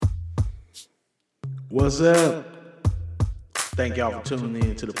What's up? Thank y'all for tuning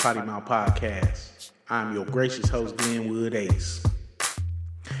in to the Potty Mouth Podcast. I'm your gracious host, Glenwood Ace.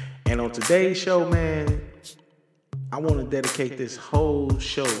 And on today's show, man, I want to dedicate this whole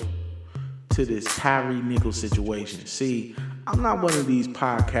show to this Tyre Nichols situation. See, I'm not one of these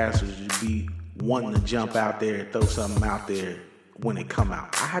podcasters to be wanting to jump out there and throw something out there when it come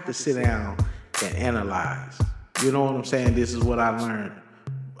out. I had to sit down and analyze. You know what I'm saying? This is what I learned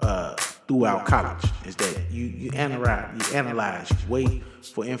throughout college, is that you analyze, you wait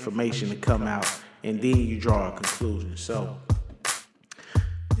for information to come out, and then you draw a conclusion. So,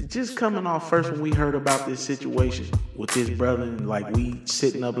 just coming off first when we heard about this situation with this brother, and like we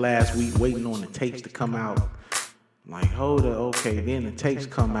sitting up last week waiting on the tapes to come out, like hold up, okay, then the tapes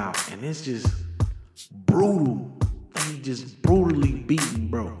come out, and it's just brutal. He just brutally beaten,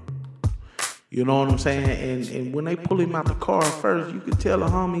 bro. You know what I'm saying? And when they pull him out the car first, you could tell the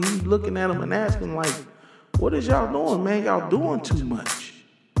homie, he's looking at him and asking like, what is y'all doing, man? Y'all doing too much.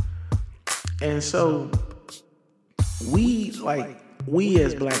 And so we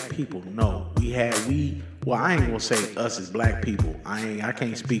as black people know well, I ain't gonna say us as black people. I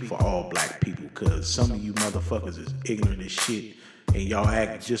can't speak for all black people, because some of you motherfuckers is ignorant as shit, and y'all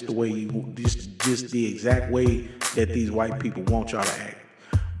act just the way just the exact way that these white people want y'all to act.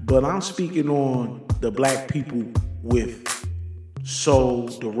 But I'm speaking on the black people with soul,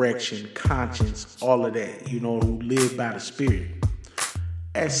 direction, conscience, all of that, you know, who live by the spirit.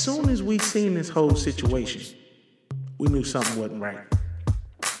 As soon as we seen this whole situation, we knew something wasn't right.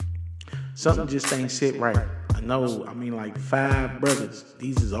 Something just ain't sit right. I mean like 5 brothers.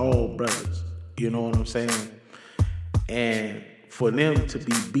 These is all brothers. You know what I'm saying? And for them to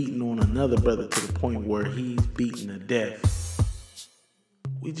be beating on another brother to the point where he's beaten to death,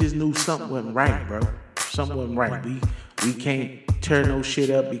 we just knew something wasn't right, bro. Something wasn't right. We can't tear no shit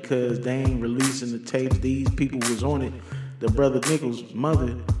up because they ain't releasing the tapes. These people was on it. The brother Nichols'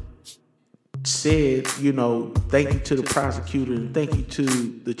 mother said, you know, thank you to the prosecutor and thank you to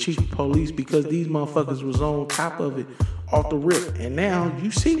the chief of police, because these motherfuckers was on top of it off the rip. And now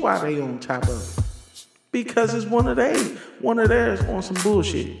you see why they on top of it. Because it's one of theirs on some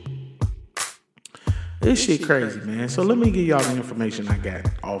bullshit. This shit crazy, man. So let me give y'all the information I got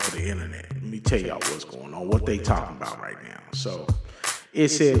off of the internet. Let me tell y'all what's going on, what they talking about right now. So it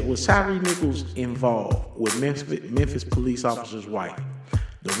says, was Tyre Nichols involved with Memphis police officer's wife?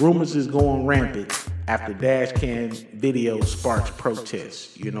 The rumors is going rampant after dash cam video sparks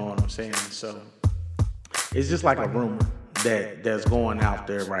protests. You know what I'm saying? So it's just like a rumor that's going out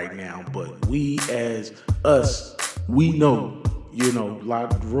there right now. But we as us, we know, you know, a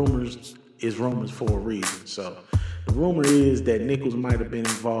lot of rumors is rumors for a reason. So the rumor is that Nichols might have been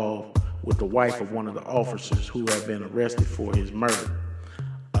involved with the wife of one of the officers who had been arrested for his murder.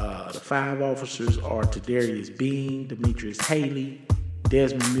 The 5 officers are Tadarius Bean, Demetrius Haley,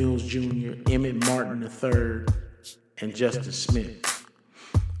 Desmond Mills Jr., Emmett Martin III, and Justin Smith.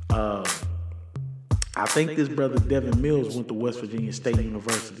 I think this brother Devin Mills went to West Virginia State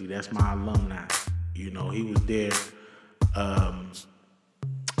University. That's my alumni. You know, he was there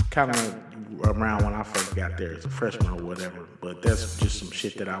kind of around when I first got there as a freshman or whatever. But that's just some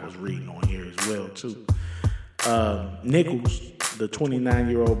shit that I was reading on here as well, too. Nichols, the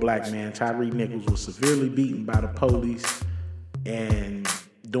 29-year-old black man, Tyre Nichols, was severely beaten by the police and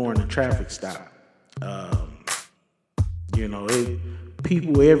during a traffic stop. You know,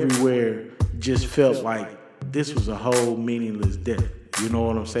 people everywhere just felt like this was a whole meaningless death. You know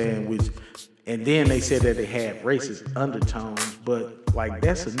what I'm saying? And then they said that it had racist undertones, but like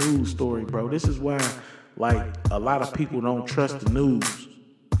that's a news story, bro. This is why like a lot of people don't trust the news,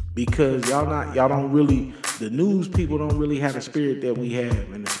 because the news people don't really have the spirit that we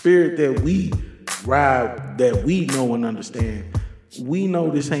have, and the spirit that we ride, that we know and understand. We know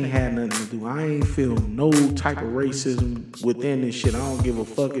this ain't had nothing to do. I ain't feel no type of racism within this shit. I don't give a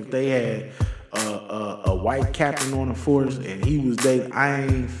fuck if they had a white captain on the force and he was dating. I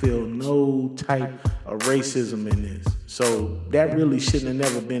ain't feel no type of racism in this. So that really shouldn't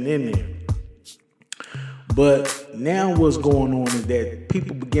have never been in there. But now what's going on is that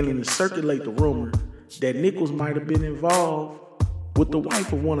people beginning to circulate the rumor that Nichols might have been involved with the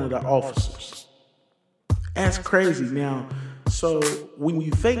wife of one of the officers. That's crazy. Now, so when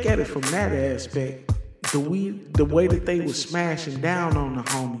you think at it from that aspect, the way that they was smashing down on the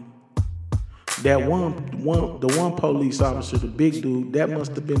homie, the one police officer, the big dude, that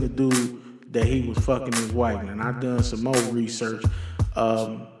must have been the dude that he was fucking his wife. And I done some more research.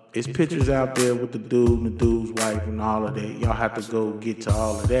 It's pictures out there with the dude and the dude's wife and all of that. Y'all have to go get to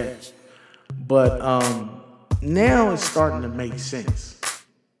all of that. But now it's starting to make sense.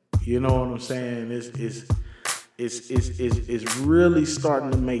 You know what I'm saying? It's really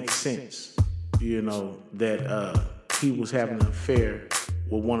starting to make sense, you know, that he was having an affair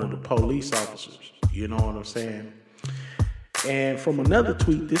with one of the police officers. You know what I'm saying? And from another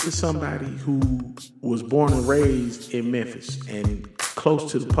tweet, this is somebody who was born and raised in Memphis and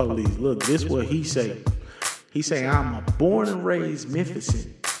close to the police. Look, this is what he say. He say, I'm a born and raised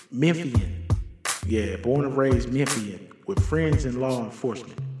Memphian. Yeah, born and raised Memphian with friends in law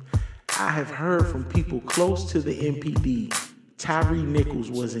enforcement. I have heard from people close to the MPD, Tyre Nichols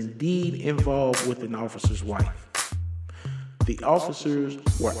was indeed involved with an officer's wife. The officers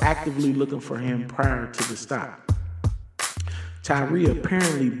were actively looking for him prior to the stop. Tyre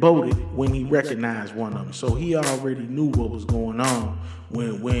apparently bolted when he recognized one of them, so he already knew what was going on.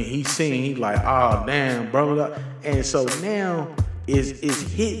 When he seen, he like, oh damn, bro. And so now it's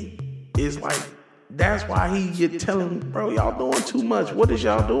hitting. It's like, that's why he get telling, bro, y'all doing too much. What is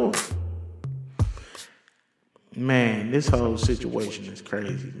y'all doing? Man, this whole situation is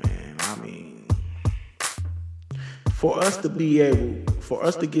crazy, man. I mean, for us to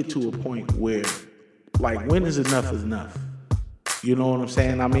get to a point where, like, when is enough is enough? You know what I'm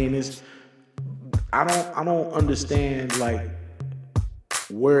saying? I mean, I don't understand, like,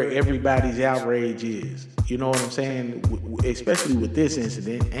 where everybody's outrage is. You know what I'm saying? Especially with this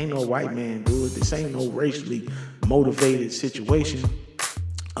incident, ain't no white man do it. This ain't no racially motivated situation.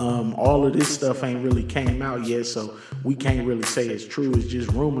 All of this stuff ain't really came out yet, so we can't really say it's true. It's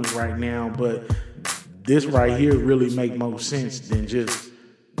just rumors right now. But this right here really make more sense than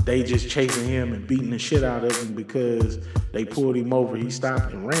they just chasing him and beating the shit out of him because they pulled him over. He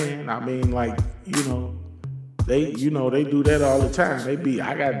stopped and ran. I mean, like, they do that all the time.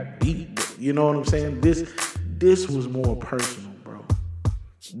 I got beat. You know what I'm saying? This was more personal, bro.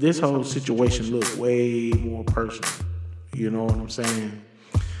 This whole situation looked way more personal. You know what I'm saying?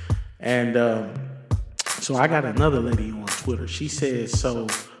 And so I got another lady on Twitter. She says, so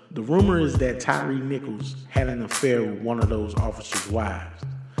the rumor is that Tyre Nichols had an affair with one of those officers' wives.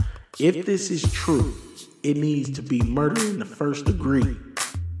 If this is true, it needs to be murder in the first degree,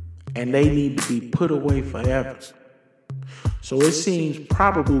 and they need to be put away forever. So it seems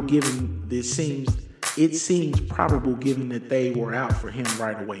probable given that they were out for him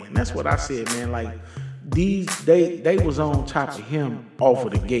right away. And that's what I said, man. Like, they was on top of him off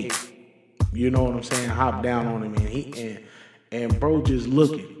of the gate. You know what I'm saying? Hop down on him, and bro just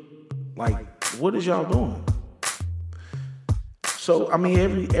looking like, what is y'all doing? So I mean,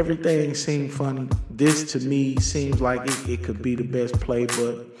 everything seemed funny. This to me seems like it could be the best play,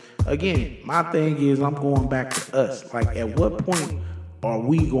 but again, my thing is I'm going back to us. Like, at what point are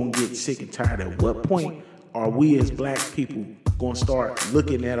we gonna get sick and tired? At what point are we as black people gonna start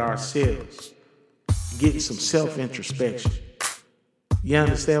looking at ourselves, getting some self-introspection? You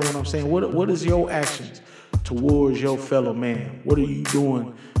understand what I'm saying? What is your actions towards your fellow man? What are you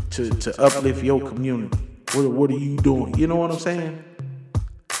doing to uplift your community? What are you doing? You know what I'm saying?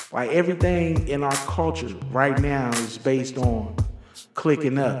 Like, everything in our culture right now is based on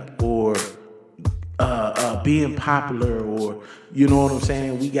clicking up or being popular, or, you know what I'm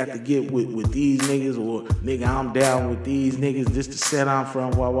saying? We got to get with these niggas, or nigga, I'm down with these niggas just to set I'm from,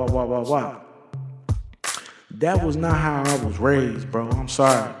 wah. That was not how I was raised, bro. I'm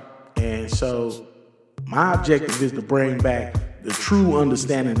sorry. And so my objective is to bring back the true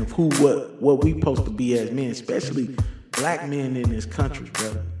understanding of what we supposed to be as men, especially black men in this country,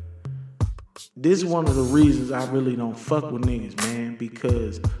 brother. This is one of the reasons I really don't fuck with niggas, man,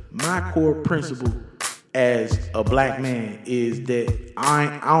 because my core principle as a black man is that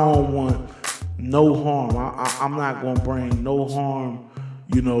I don't want no harm. I'm not gonna bring no harm,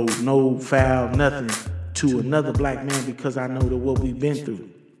 no foul, nothing to another black man, because I know that what we've been through.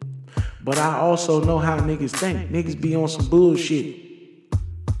 But I also know how niggas think. Niggas be on some bullshit.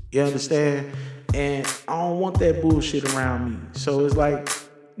 You understand? And I don't want that bullshit around me. So it's like,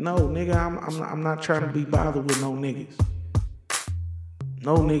 no, nigga, I'm not trying to be bothered with no niggas.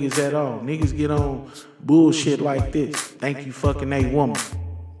 No niggas at all. Niggas get on bullshit like this. Think you fucking a woman.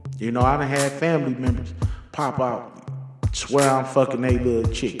 I done had family members pop out, swear I'm fucking a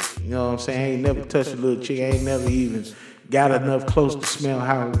little chick. You know what I'm saying? I ain't never touched a little chick. I ain't never even got enough close to smell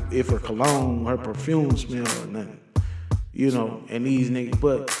if her cologne, her perfume smell or nothing. And these niggas.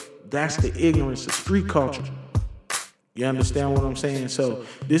 But that's the ignorance of street culture. You understand what I'm saying? So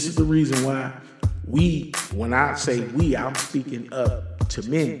this is the reason why when I say we, I'm speaking up to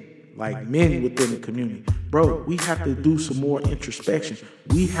men, like men within the community. Bro, we have to do some more introspection.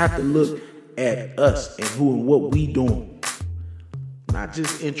 We have to look at us and who and what we doing. Not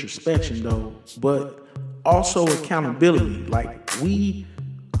just introspection though, but also accountability. Like we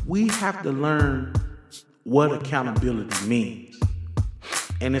we have to learn what accountability means.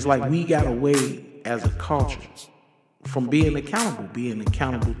 And it's like we got away as a culture from being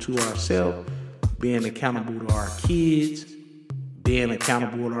accountable to ourselves, being accountable to our kids, being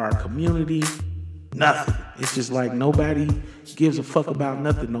accountable to our community. Nothing. It's just like nobody gives a fuck about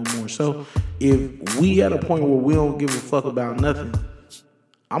nothing no more. So if we at a point where we don't give a fuck about nothing,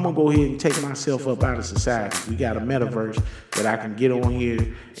 I'm going to go ahead and take myself up out of society. We got a metaverse that I can get on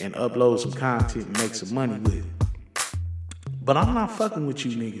here and upload some content and make some money with. But I'm not fucking with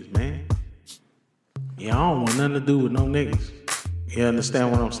you niggas, man. Yeah, I don't want nothing to do with no niggas. You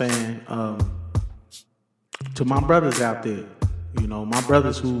understand what I'm saying? To my brothers out there, you know, my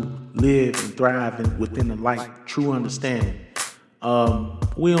brothers who live and thrive within the light, true understanding.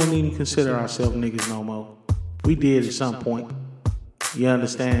 We don't even consider ourselves niggas no more. We did at some point. You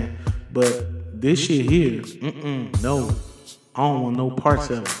understand? But this shit here, no. I don't want no parts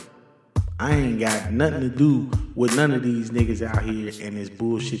of it. I ain't got nothing to do with none of these niggas out here and this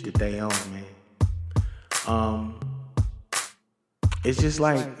bullshit that they own, man. It's just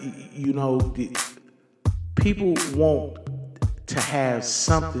like, you know, people want to have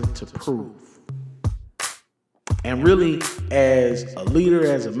something to prove. And really, as a leader,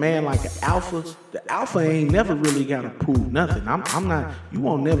 as a man like an alpha, the alpha ain't never really got to prove nothing. I'm not, you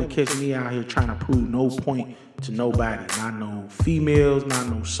won't never catch me out here trying to prove no point to nobody. Not no females, not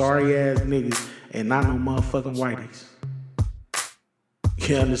no sorry ass niggas, and not no motherfucking whiteys.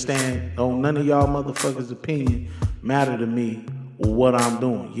 You understand? Oh, none of y'all motherfuckers' opinion matter to me or what I'm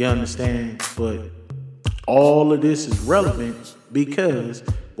doing. You understand? But all of this is relevant because,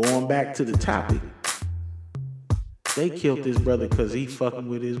 going back to the topic, they killed this brother because he fucking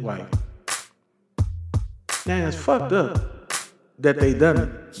with his wife. Now, it's fucked up that they done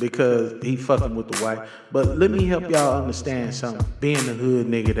it because he fucking with the wife. But let me help y'all understand something. Being the hood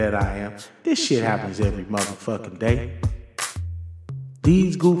nigga that I am, this shit happens every motherfucking day.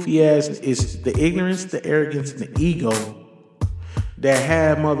 These goofy ass, it's the ignorance, the arrogance, and the ego that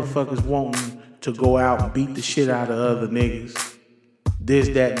have motherfuckers wanting to go out and beat the shit out of other niggas. This,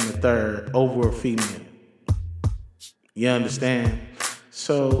 that, and the third over a female. You understand?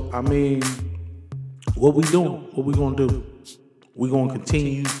 So, I mean, what we doing? What we gonna do? We gonna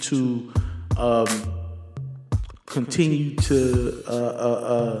continue to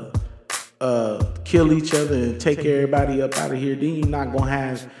kill each other and take everybody up out of here. Then you're not gonna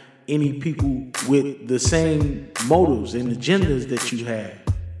have any people with the same motives and agendas that you have.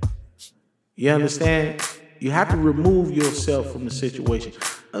 You understand? You have to remove yourself from the situation.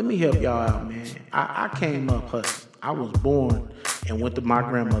 Let me help y'all out, man. I came up hustling. I was born and went to my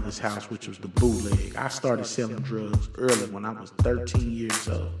grandmother's house, which was the bootleg. I started selling drugs early when I was 13 years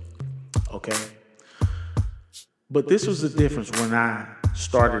old. Okay? But this was the difference when I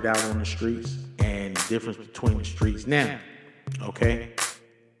started out on the streets and the difference between the streets now. Okay?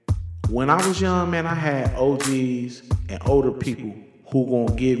 When I was young, man, I had OGs and older people who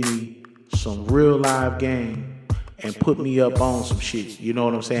gonna give me some real live game and put me up on some shit. You know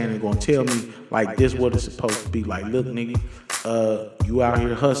what I'm saying? They're gonna tell me, like, this what it's supposed to be. Like, look, nigga, you out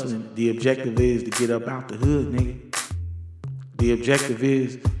here hustling. The objective is to get up out the hood, nigga. The objective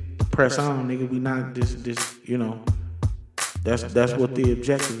is to press on, nigga. We not this, you know. That's what the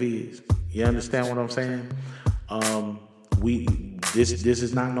objective is. You understand what I'm saying? This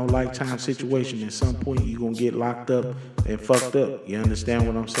is not no lifetime situation. At some point, you gonna get locked up and fucked up. You understand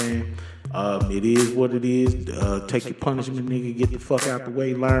what I'm saying? It is what it is. Take your punishment, nigga. Get the fuck out the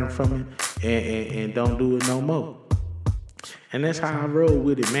way. Learn from it, and don't do it no more. And that's how I roll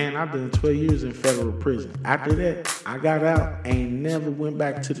with it, man. I've done 12 years in federal prison. After that, I got out. Ain't never went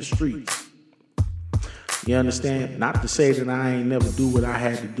back to the streets. You understand? Not to say that I ain't never do what I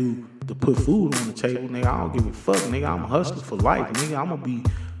had to do to put food on the table, nigga. I don't give a fuck, nigga. I'm hustling for life, nigga. I'm gonna be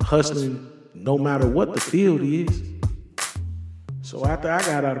hustling no matter what the field is. So after I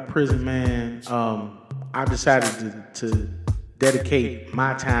got out of prison, man, I decided to dedicate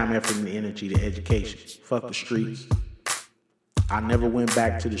my time, effort, and energy to education. Fuck the streets. I never went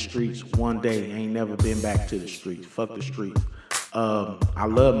back to the streets one day. Ain't never been back to the streets. Fuck the streets. I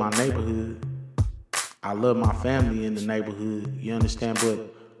love my neighborhood. I love my family in the neighborhood. You understand?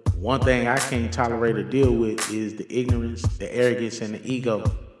 But one thing I can't tolerate or deal with is the ignorance, the arrogance, and the ego.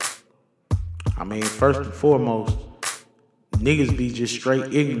 I mean, first and foremost, niggas be just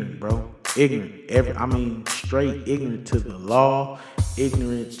straight ignorant, bro. Ignorant. Straight ignorant to the law,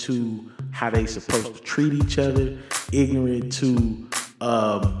 ignorant to how they supposed to treat each other, ignorant to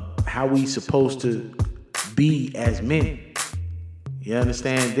how we supposed to be as men. You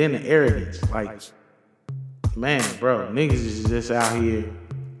understand? Then the arrogance. Like, man, bro, niggas is just out here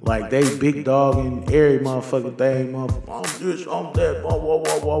Like they big dogging every motherfucking thing, motherfucker. I'm this, I'm that, whoa, whoa,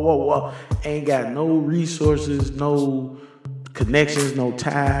 whoa, whoa, whoa, whoa. Ain't got no resources, no connections, no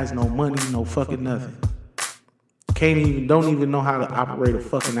ties, no money, no fucking nothing. Don't even know how to operate a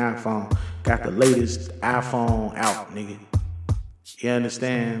fucking iPhone. Got the latest iPhone out, nigga. You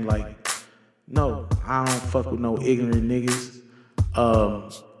understand? Like, no, I don't fuck with no ignorant niggas.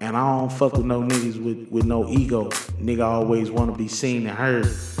 And I don't fuck with no niggas with no ego. Nigga always want to be seen and heard.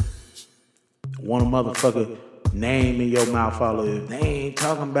 Want a motherfucker name in your mouth all of it. They ain't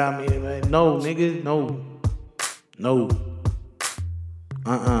talking about me. Man. No, nigga, no.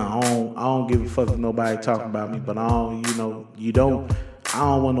 I don't give a fuck if nobody talking about me, but I don't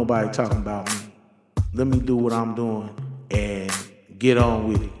want nobody talking about me. Let me do what I'm doing and get on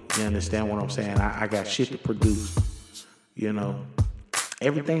with it. You understand what I'm saying? I got shit to produce. You know,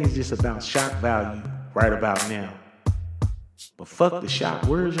 everything is just about shock value right about now. But fuck the shock.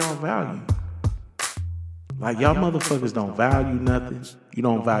 Where's y'all value? Like, y'all motherfuckers don't value nothing. You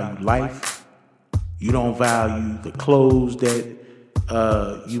don't value life. You don't value the clothes that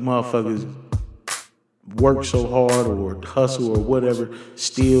you motherfuckers work so hard or hustle or whatever,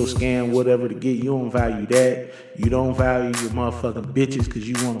 steal, scam, whatever to get. You don't value that. You don't value your motherfucking bitches because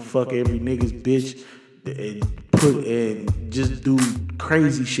you want to fuck every nigga's bitch and just do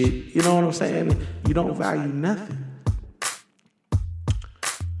crazy shit. You know what I'm saying? You don't value nothing.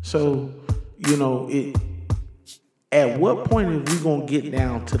 So, you know, at what point are we gonna get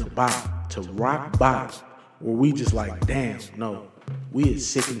down to the bottom, to rock bottom, where we just like, damn, no, we is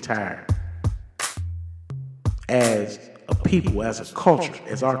sick and tired. As a people, as a culture,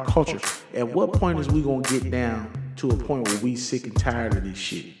 as our culture, at what point is we gonna get down to a point where we sick and tired of this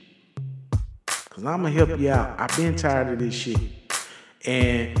shit? Cause I'm gonna help you out. I've been tired of this shit.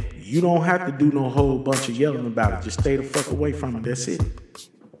 And you don't have to do no whole bunch of yelling about it. Just stay the fuck away from it. That's it.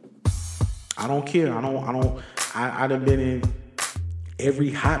 I don't care. I done been in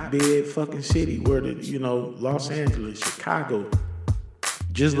every hotbed fucking city where Los Angeles, Chicago.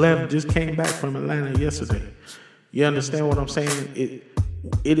 Just came back from Atlanta yesterday. You understand what I'm saying?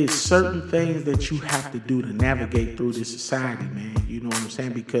 It is certain things that you have to do to navigate through this society, man. You know what I'm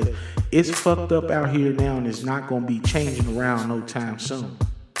saying? Because it's fucked up out here now and it's not going to be changing around no time soon.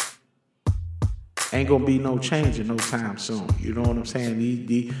 Ain't going to be no change in no time soon. You know what I'm saying?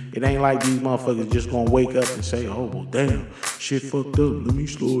 It ain't like these motherfuckers just going to wake up and say, oh, well, damn, shit fucked up. Let me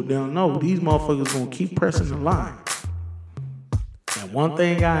slow it down. No, these motherfuckers going to keep pressing the line. And one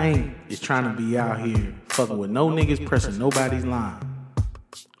thing I ain't is trying to be out here fucking with no niggas pressing nobody's line.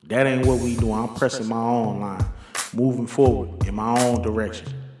 That ain't what we doing. I'm pressing my own line, moving forward in my own direction.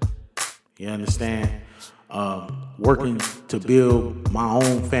 You understand? Working to build my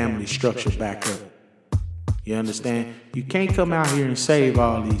own family structure back up. You understand? You can't come out here and save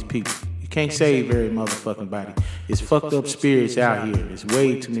all these people. You can't save every motherfucking body. It's fucked up spirits out here. It's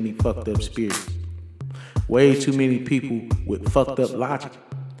way too many fucked up spirits. Way too many people with fucked up logic.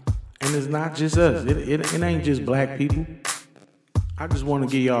 And it's not just us. It ain't just black people. I just want to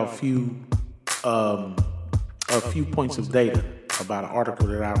give y'all a few points of data about an article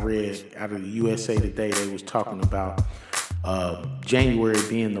that I read out of the USA Today. They was talking about January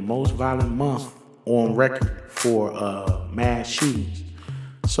being the most violent month on record for mass shootings.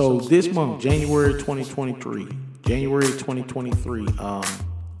 So this month, January 2023,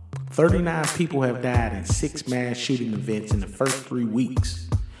 39 people have died in 6 mass shooting events in the first 3 weeks.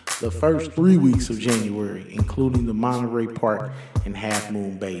 The first 3 weeks of January, including the Monterey Park and Half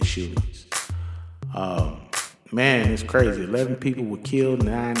Moon Bay shootings. Man, it's crazy. 11 people were killed,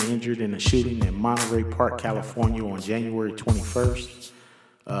 9 injured in a shooting in Monterey Park, California on January 21st.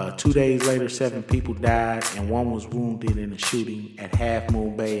 2 days later, 7 people died and 1 was wounded in a shooting at Half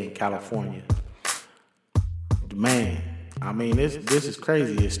Moon Bay in California. Man, I mean, this is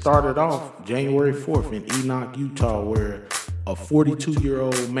crazy. It started off January 4th in Enoch, Utah, where a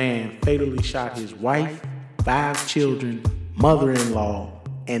 42-year-old man fatally shot his wife, 5 children, mother-in-law,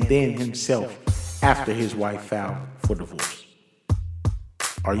 and then himself after his wife filed for divorce.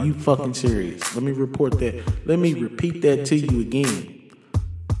 Are you fucking serious? Let me report that. Let me repeat that to you again.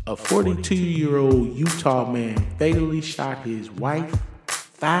 A 42-year-old Utah man fatally shot his wife,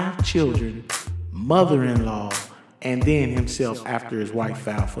 5 children, mother-in-law, and then himself after his wife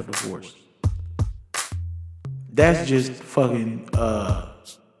filed for divorce. That's just fucking,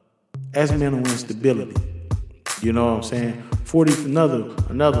 that's mental instability. You know what I'm saying?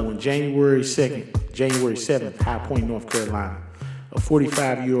 Another one, January 7th, High Point, North Carolina. A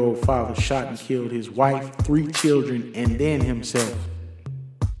 45-year-old father shot and killed his wife, 3 children, and then himself.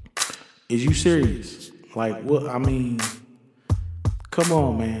 Is you serious? Like, what? I mean, Come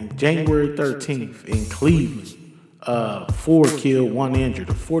on, man. January 13th in Cleveland. 4 killed, 1 injured.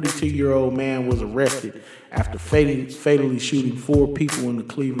 A 42-year-old man was arrested after fatally shooting 4 people in the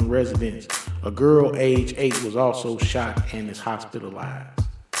Cleveland residence. A girl age 8 was also shot and is hospitalized.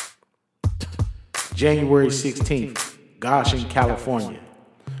 January 16th, Goshen, California.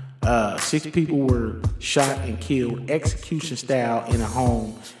 6 people were shot and killed execution style in a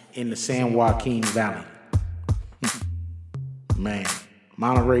home in the San Joaquin Valley. Man,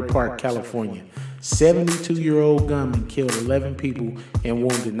 Monterey Park, California. 72-year-old gunman killed 11 people and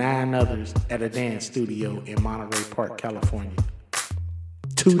wounded 9 others at a dance studio in Monterey Park, California.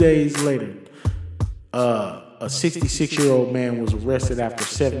 2 days later, a 66-year-old man was arrested after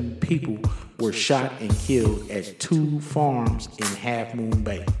 7 people were shot and killed at 2 farms in Half Moon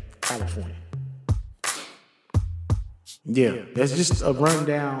Bay, California. Yeah, that's just a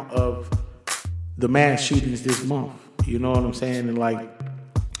rundown of the mass shootings this month. You know what I'm saying? And like,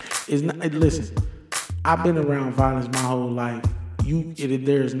 it's not. Listen, I've been around violence my whole life.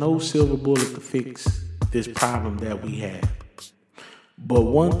 There's no silver bullet to fix this problem that we have. But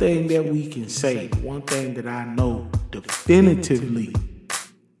one thing that we can say, one thing that I know definitively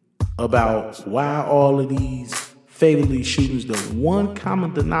about why all of these fatally shootings, the one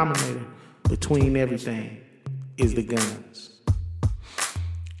common denominator between everything is the guns.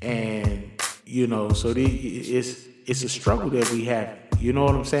 And, you know, so it's a struggle that we have. You know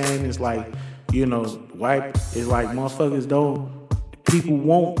what I'm saying? It's like, you know, it's like people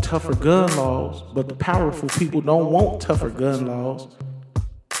want tougher gun laws, but the powerful people don't want tougher gun laws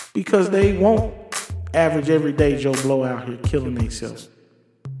because they want average everyday Joe Blow out here killing themselves.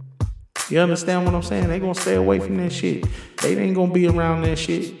 You understand what I'm saying? They gonna stay away from that shit. They ain't gonna be around that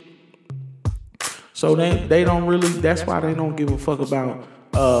shit. So they don't really, that's why they don't give a fuck about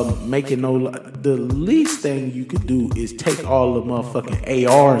making the least thing you could do is take all the motherfucking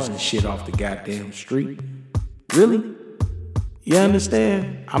ARs and shit off the goddamn street. Really? You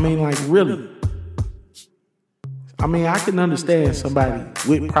understand? I mean, like, really? I mean, I can understand somebody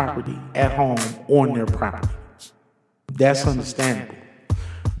with property at home on their property. That's understandable.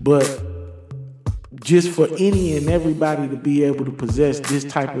 But just for any and everybody to be able to possess this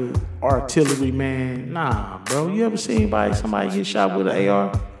type of artillery, man, nah, bro. You ever seen somebody get shot with an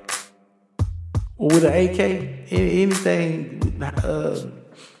AR? Or with an AK? Anything,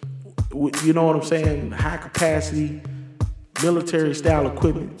 you know what I'm saying? High capacity, military style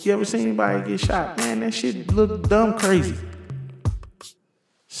equipment. You ever seen anybody get shot? Man, that shit look dumb crazy.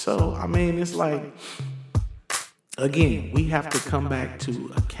 So, I mean, it's like, again, we have to come back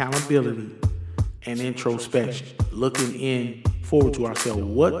to accountability and introspection, looking forward to ourselves.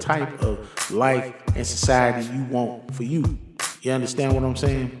 What type of life and society you want for you? You understand what I'm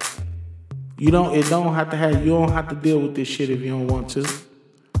saying? You don't have to deal with this shit if you don't want to.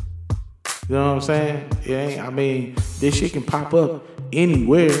 You know what I'm saying? I mean, this shit can pop up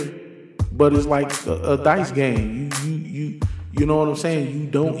anywhere, but it's like a dice game. You know what I'm saying? You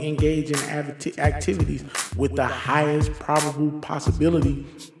don't engage in activities with the highest probable possibility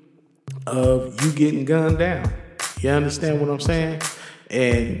of you getting gunned down. You understand what I'm saying?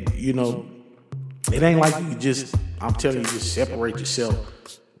 And, you know, it ain't like you just separate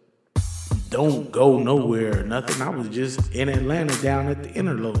yourself. Don't go nowhere or nothing. I was just in Atlanta down at the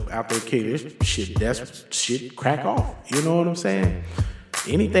Interlope out there, that's shit crack off. You know what I'm saying?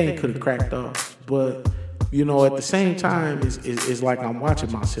 Anything could have cracked off. But, you know, at the same time, it's like I'm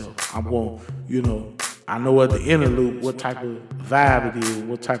watching myself. I know at the Interloop what type of vibe it is,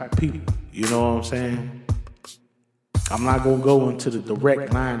 what type of people. You know what I'm saying? I'm not going to go into the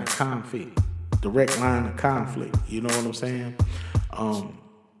direct line of conflict. You know what I'm saying?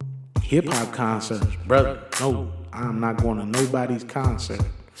 Hip-hop concerts, brother. No, I'm not going to nobody's concert.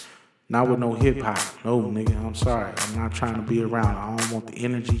 Not with no hip-hop. No, nigga, I'm sorry. I'm not trying to be around. I don't want the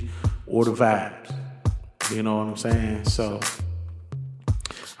energy or the vibes. You know what I'm saying? So,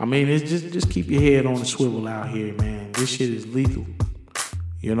 I mean, it's just keep your head on the swivel out here, man. This shit is lethal.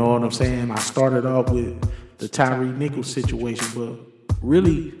 You know what I'm saying? I started off with the Tyre Nichols situation, but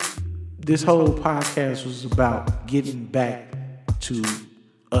really, this whole podcast was about getting back to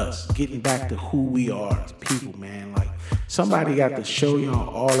us, getting back to who we are as people, man. Like, somebody got to show y'all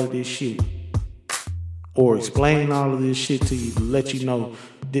all of this shit or explain all of this shit to you to let you know,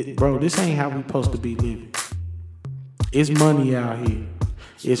 bro, this ain't how we supposed to be living. It's money out here.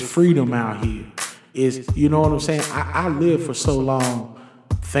 It's freedom out here. You know what I'm saying? I lived for so long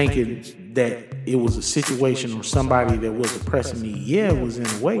thinking that it was a situation or somebody that was oppressing me. Yeah, it was in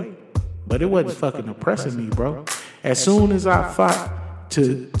a way, but it wasn't fucking oppressing me, bro. As soon as I fought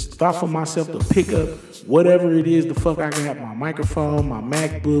to start for myself to pick up whatever it is the fuck I got, my microphone, my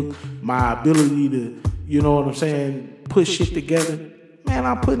MacBook, my ability to, you know what I'm saying, put shit together. Man,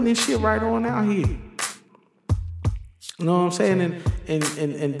 I'm putting this shit right on out here. You know what I'm saying?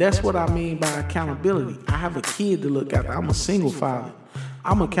 And that's what I mean by accountability. I have a kid to look after. I'm a single father.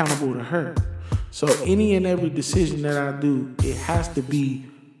 I'm accountable to her. So any and every decision that I do, it has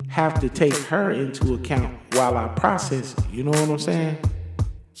to take her into account while I process it. You know what I'm saying?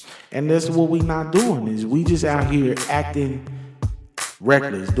 And that's what we not doing, is we just out here acting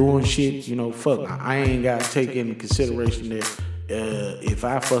reckless, doing shit, you know, fuck. I ain't got to take into consideration that if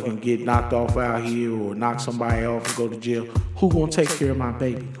I fucking get knocked off out here or knock somebody off and go to jail, who gonna take care of my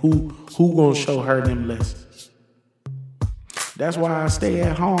baby? Who gonna show her them lessons? That's why I stay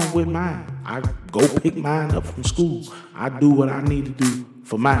at home with mine. I go pick mine up from school. I do what I need to do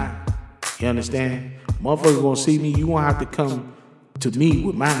for mine. You understand? Motherfuckers gonna see me, you won't have to come to me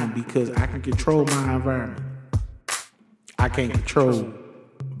with mine because I can control my environment. I can't control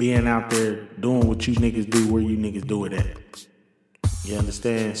being out there doing what you niggas do where you niggas do it at. You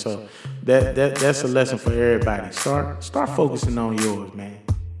understand? So that's a lesson for everybody. Start focusing on yours, man.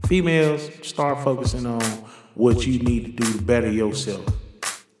 Females, start focusing on what you need to do to better yourself.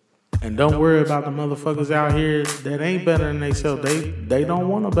 And don't worry about the motherfuckers out here that ain't better than themselves. They don't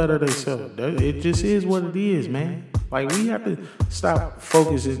want to better themselves. It just is what it is, man. Like, we have to stop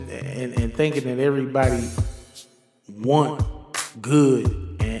focusing and thinking that everybody want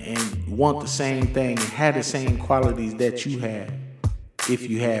good and want the same thing and have the same qualities that you have if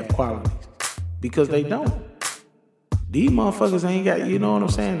you have qualities. Because they don't. These motherfuckers ain't got, you know what I'm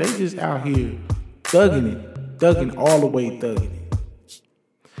saying? They just out here thugging all the way thugging it.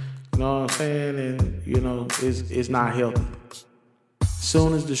 You know what I'm saying? And, you know, it's not healthy.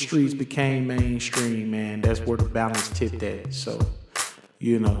 Soon as the streets became mainstream, man, that's where the balance tipped at. So,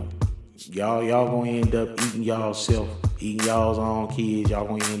 you know, y'all gonna end up eating y'all's own kids. Y'all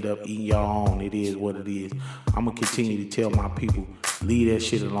gonna end up eating y'all own. It is what it is. I'm gonna continue to tell my people, leave that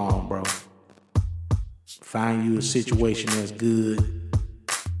shit alone, bro. Find you a situation that's good.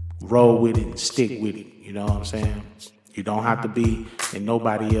 Roll with it and stick with it. You know what I'm saying? You don't have to be in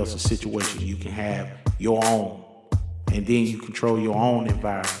nobody else's situation. You can have your own. And then you control your own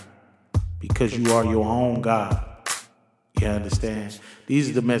environment because you are your own God. You understand? These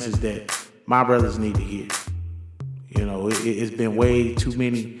are the messages that my brothers need to hear. You know, it's been way too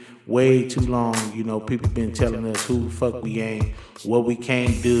long. You know, people been telling us who the fuck we ain't, what we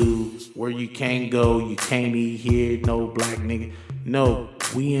can't do, where you can't go, you can't eat here, no black nigga. No,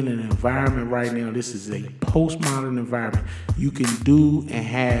 we in an environment right now. This is a postmodern environment. You can do and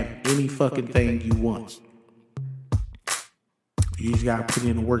have any fucking thing you want. You just gotta put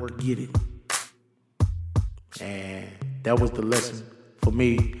in the work to get it. And that was the lesson for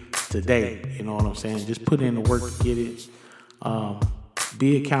me today. You know what I'm saying? Just put in the work to get it.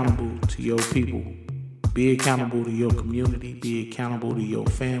 Be accountable to your people. Be accountable to your community. Be accountable to your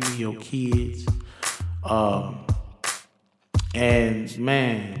family, your kids. And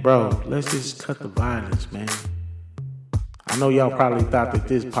man, bro, let's just cut the violence, man. I know y'all probably thought that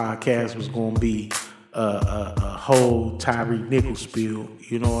this podcast was gonna be a whole Tyre Nichols spiel,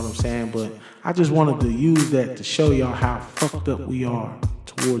 you know what I'm saying? But I just wanted to use that to show y'all how fucked up we are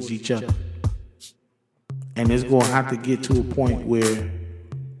towards each other. And it's going to have to get to a point where,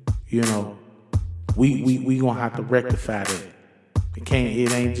 you know, we going to have to rectify that.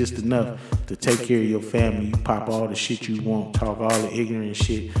 It ain't just enough to take care of your family. You pop all the shit you want, talk all the ignorant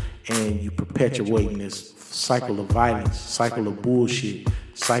shit, and you perpetuating this cycle of violence, cycle of bullshit,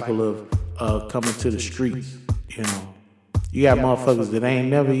 cycle of coming to the streets. You know, you got motherfuckers that ain't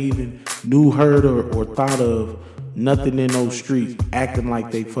never even knew, heard, or thought of nothing in those streets, acting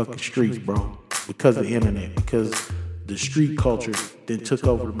like they fucking streets, bro, because of the internet, because the street culture then took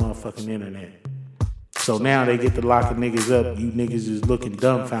over the motherfucking internet. So now they get to locking niggas up. You niggas is looking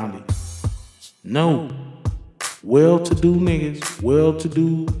dumbfounded. No. Well-to-do niggas,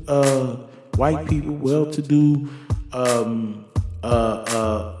 well-to-do white people, well-to-do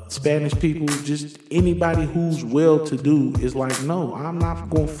Spanish people, just anybody who's well-to-do is like, no, I'm not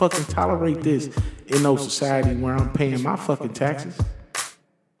gonna fucking tolerate this in no society where I'm paying my fucking taxes.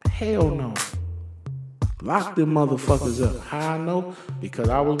 Hell no. Lock them motherfuckers up. How I know? Because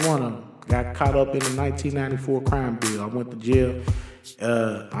I was one of them. Got caught up in the 1994 crime bill. I went to jail.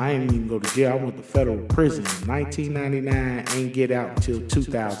 I ain't even go to jail. I went to federal prison. 1999, ain't get out until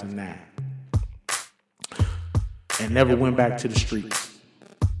 2009. And never went back to the streets.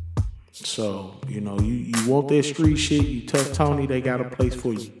 So, you know, you want that street shit, you tough Tony, they got a place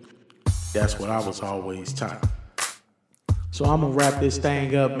for you. That's what I was always taught. So I'm going to wrap this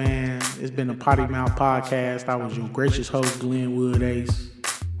thing up, man. It's been a Potty Mouth Podcast. I was your gracious host, Glenwood Ace.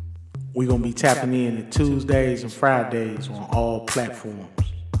 We're going to be tapping in at Tuesdays and Fridays on all platforms.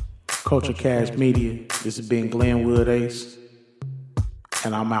 Culture Cast Media. This has been Glenwood Ace.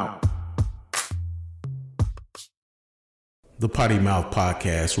 And I'm out. The Potty Mouth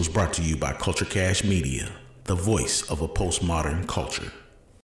Podcast was brought to you by Culture Cast Media, the voice of a postmodern culture.